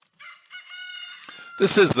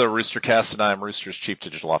This is the Roostercast, and I'm Rooster's Chief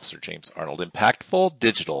Digital Officer, James Arnold. Impactful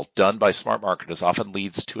digital done by smart marketers often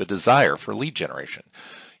leads to a desire for lead generation.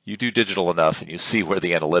 You do digital enough and you see where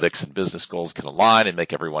the analytics and business goals can align and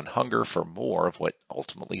make everyone hunger for more of what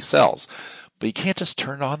ultimately sells. But you can't just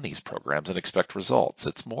turn on these programs and expect results.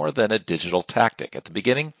 It's more than a digital tactic. At the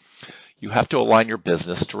beginning, you have to align your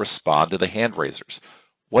business to respond to the hand raisers.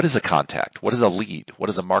 What is a contact? What is a lead? What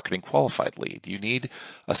is a marketing qualified lead? You need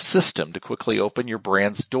a system to quickly open your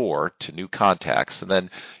brand's door to new contacts and then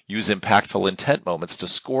use impactful intent moments to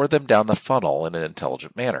score them down the funnel in an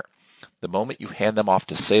intelligent manner. The moment you hand them off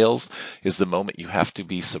to sales is the moment you have to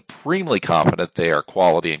be supremely confident they are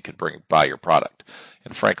quality and can buy your product.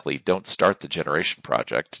 And frankly, don't start the generation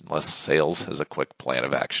project unless sales has a quick plan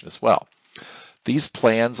of action as well. These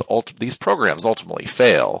programs ultimately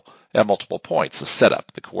fail at multiple points: the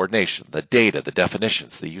setup, the coordination, the data, the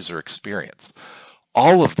definitions, the user experience.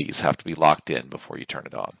 All of these have to be locked in before you turn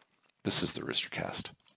it on. This is the Roostercast.